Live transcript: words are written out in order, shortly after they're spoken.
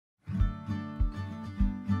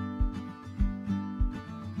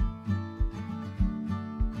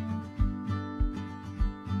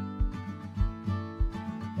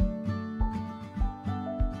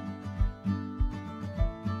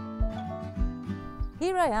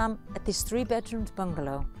Here I am at this 3-bedroomed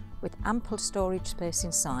bungalow with ample storage space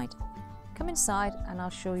inside. Come inside and I'll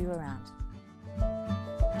show you around.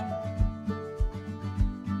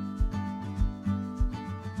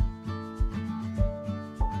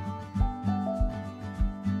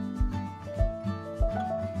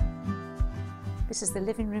 This is the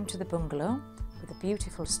living room to the bungalow with a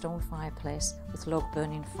beautiful stone fireplace with log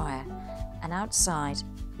burning fire, and outside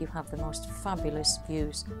you have the most fabulous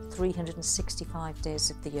views 365 days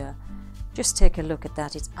of the year. Just take a look at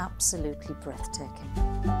that, it's absolutely breathtaking.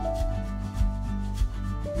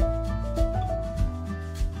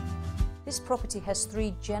 This property has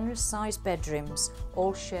 3 generous sized bedrooms,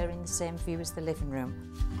 all sharing the same view as the living room.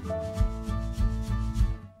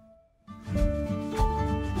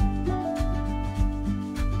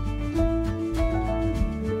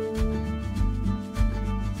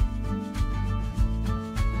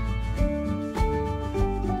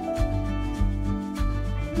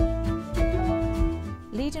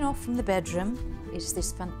 Leading off from the bedroom is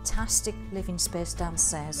this fantastic living space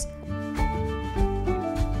downstairs.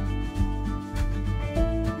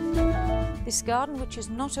 This garden, which is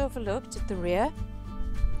not overlooked at the rear,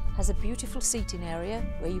 has a beautiful seating area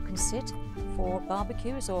where you can sit for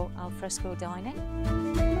barbecues or alfresco dining.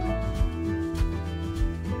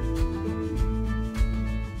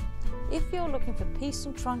 If you're looking for peace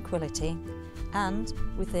and tranquility and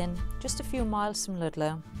within just a few miles from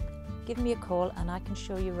Ludlow, give me a call and I can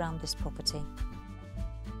show you around this property.